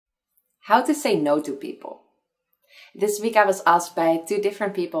how to say no to people. This week I was asked by 2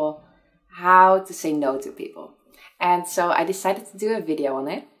 different people how to say no to people. And so I decided to do a video on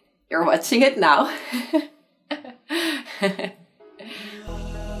it. You're watching it now.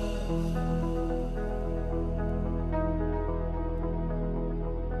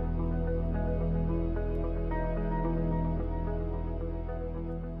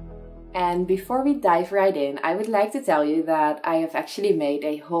 And before we dive right in, I would like to tell you that I have actually made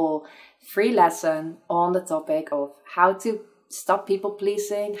a whole free lesson on the topic of how to stop people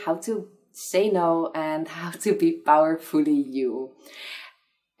pleasing, how to say no, and how to be powerfully you.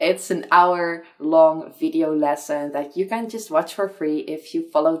 It's an hour-long video lesson that you can just watch for free if you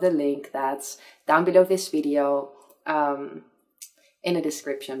follow the link that's down below this video in the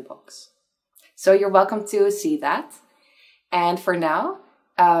description box. So you're welcome to see that. And for now,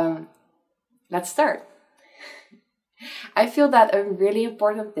 let's start. I feel that a really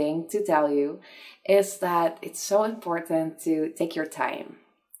important thing to tell you is that it's so important to take your time.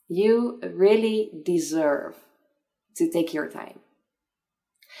 You really deserve to take your time.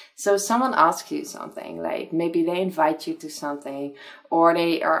 So if someone asks you something, like maybe they invite you to something, or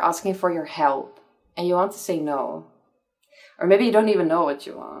they are asking for your help and you want to say no. Or maybe you don't even know what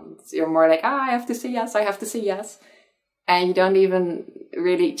you want. You're more like, I have to say yes, I have to say yes. And you don't even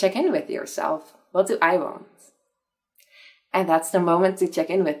really check in with yourself. What do I want? And that's the moment to check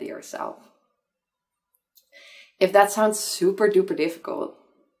in with yourself. If that sounds super duper difficult,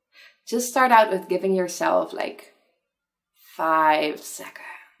 just start out with giving yourself like 5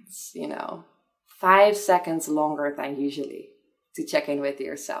 seconds, 5 seconds longer than usually to check in with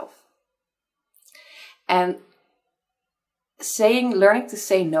yourself. And learning to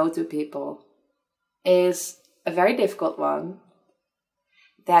say no to people is a very difficult one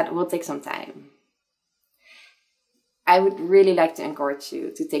that will take some time. I would really like to encourage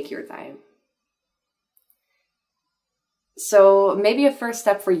you to take your time. So maybe a first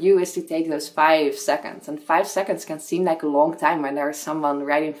step for you is to take those 5 seconds. And 5 seconds can seem like a long time when there is someone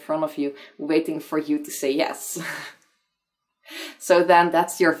right in front of you waiting for you to say yes. So then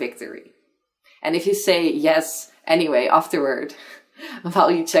that's your victory. And if you say yes anyway afterward,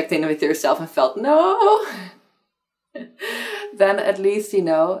 while you checked in with yourself and felt no, then at least,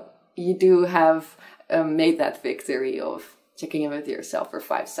 you do have made that victory of checking in with yourself for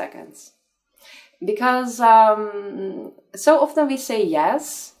 5 seconds. Because so often we say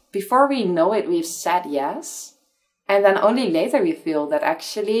yes, before we know it, we've said yes, and then only later we feel that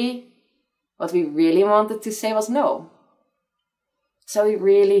actually what we really wanted to say was no. So we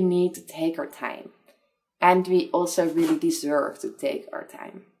really need to take our time. And we also really deserve to take our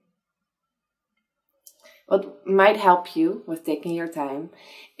time. What might help you with taking your time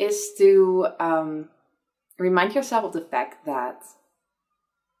is to remind yourself of the fact that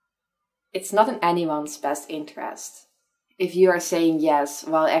it's not in anyone's best interest if you are saying yes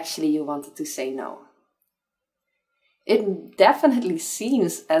while actually you wanted to say no. It definitely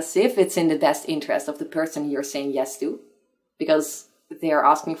seems as if it's in the best interest of the person you're saying yes to, because they are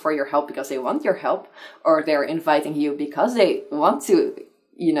asking for your help because they want your help, or they're inviting you because they want to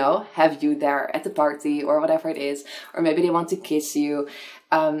have you there at the party or whatever it is, or maybe they want to kiss you.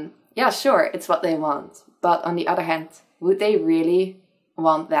 Yeah, sure, it's what they want. But on the other hand, would they really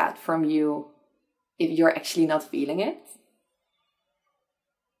want that from you if you're actually not feeling it?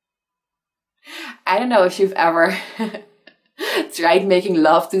 I don't know if you've ever tried making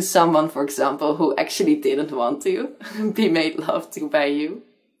love to someone, for example, who actually didn't want to be made love to by you.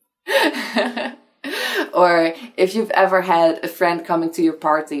 Or if you've ever had a friend coming to your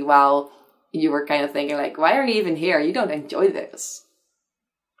party while you were kind of thinking like, why are you even here? You don't enjoy this.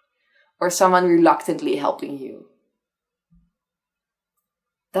 Or someone reluctantly helping you.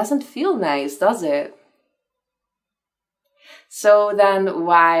 Doesn't feel nice, does it? So then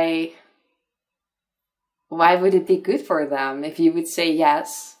why would it be good for them if you would say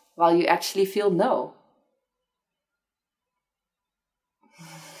yes while you actually feel no?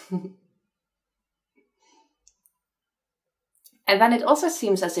 And then it also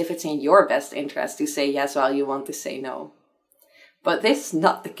seems as if it's in your best interest to say yes while you want to say no. But this is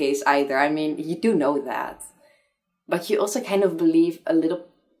not the case either. I mean, you do know that. But you also kind of believe a little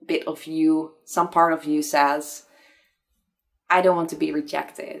bit of you, some part of you says, I don't want to be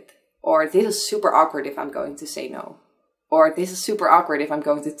rejected. Or this is super awkward if I'm going to say no. Or this is super awkward if I'm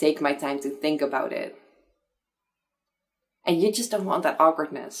going to take my time to think about it. And you just don't want that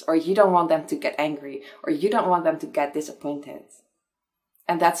awkwardness, or you don't want them to get angry, or you don't want them to get disappointed.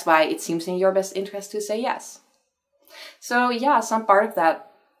 And that's why it seems in your best interest to say yes. So yeah, some part of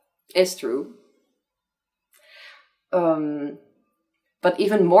that is true. But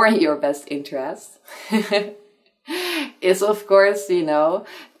even more in your best interest is, of course, you know,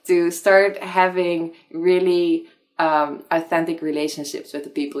 to start having really authentic relationships with the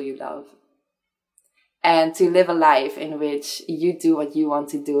people you love. And to live a life in which you do what you want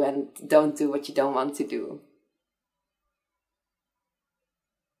to do and don't do what you don't want to do.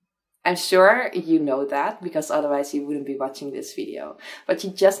 I'm sure you know that, because otherwise you wouldn't be watching this video. But you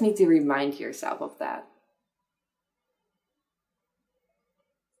just need to remind yourself of that.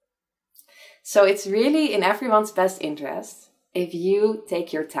 So it's really in everyone's best interest if you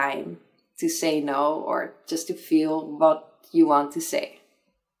take your time to say no, or just to feel what you want to say.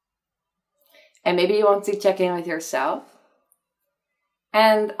 And maybe you want to check in with yourself.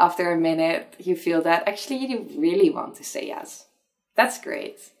 And after a minute, you feel that actually you really want to say yes. That's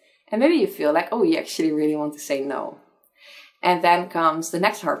great. And maybe you feel like, oh, you actually really want to say no. And then comes the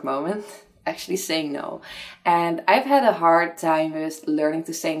next hard moment, actually saying no. And I've had a hard time with learning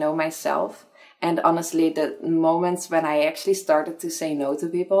to say no myself. And honestly, the moments when I actually started to say no to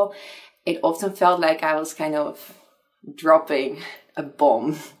people, it often felt like I was kind of dropping a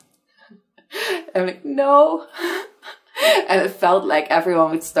bomb. I'm like, no. And it felt like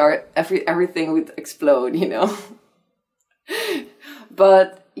everyone would start, everything would explode, you know.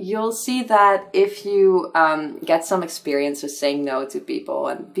 But you'll see that if you get some experience with saying no to people,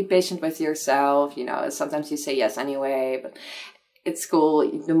 and be patient with yourself, you know, sometimes you say yes anyway, but it's cool.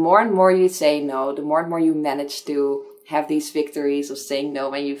 The more and more you say no, the more and more you manage to have these victories of saying no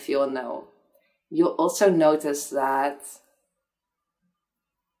when you feel no. You'll also notice that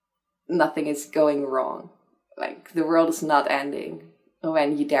nothing is going wrong. Like, the world is not ending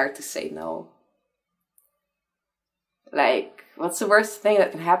when you dare to say no. Like, what's the worst thing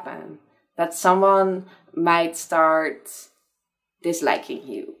that can happen? That someone might start disliking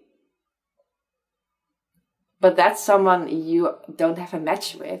you. But that's someone you don't have a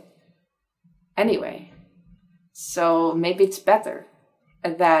match with anyway. So maybe it's better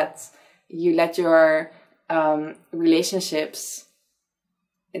that you let your relationships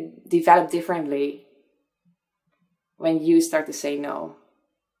develop differently when you start to say no.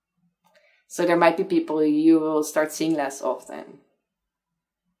 So there might be people you will start seeing less often.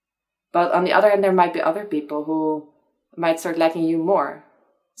 But on the other hand, there might be other people who might start liking you more.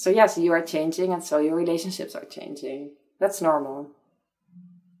 So yes, you are changing, and so your relationships are changing. That's normal.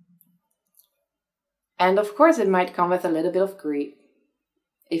 And of course, it might come with a little bit of grief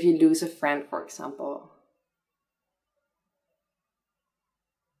if you lose a friend, for example.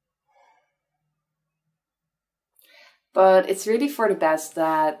 But it's really for the best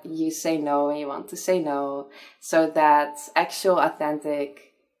that you say no when you want to say no, so that actual,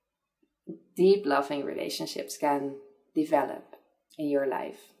 authentic, deep, loving relationships can develop in your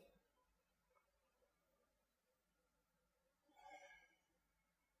life.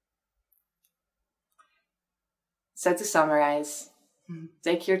 So to summarize,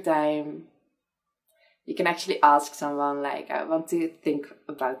 take your time. You can actually ask someone, like, I want to think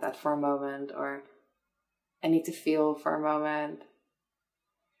about that for a moment, or I need to feel for a moment.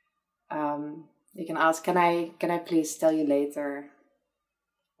 You can ask, can I please tell you later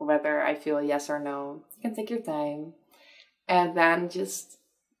whether I feel yes or no? You can take your time, and then just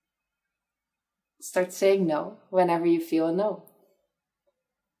start saying no whenever you feel a no.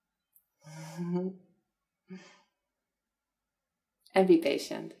 And be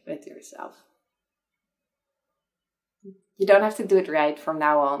patient with yourself. You don't have to do it right from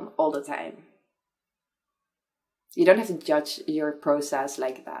now on all the time. You don't have to judge your process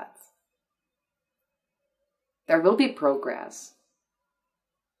like that. There will be progress.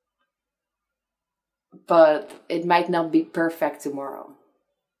 But it might not be perfect tomorrow.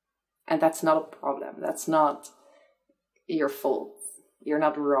 And that's not a problem. That's not your fault. You're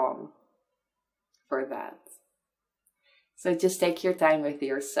not wrong for that. So just take your time with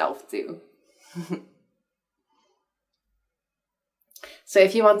yourself too. So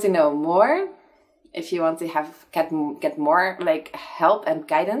if you want to know more, if you want to get more like help and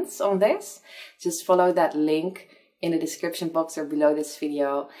guidance on this, just follow that link in the description box or below this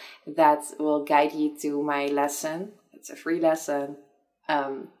video. That will guide you to my lesson. It's a free lesson.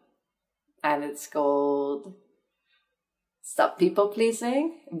 And it's called Stop People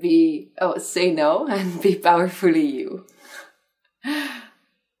Pleasing. Say no and be powerfully you.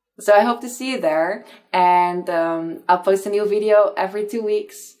 So I hope to see you there, and I'll post a new video every 2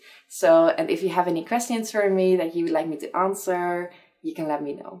 weeks. So, and if you have any questions for me that you would like me to answer, you can let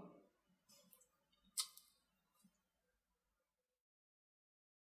me know.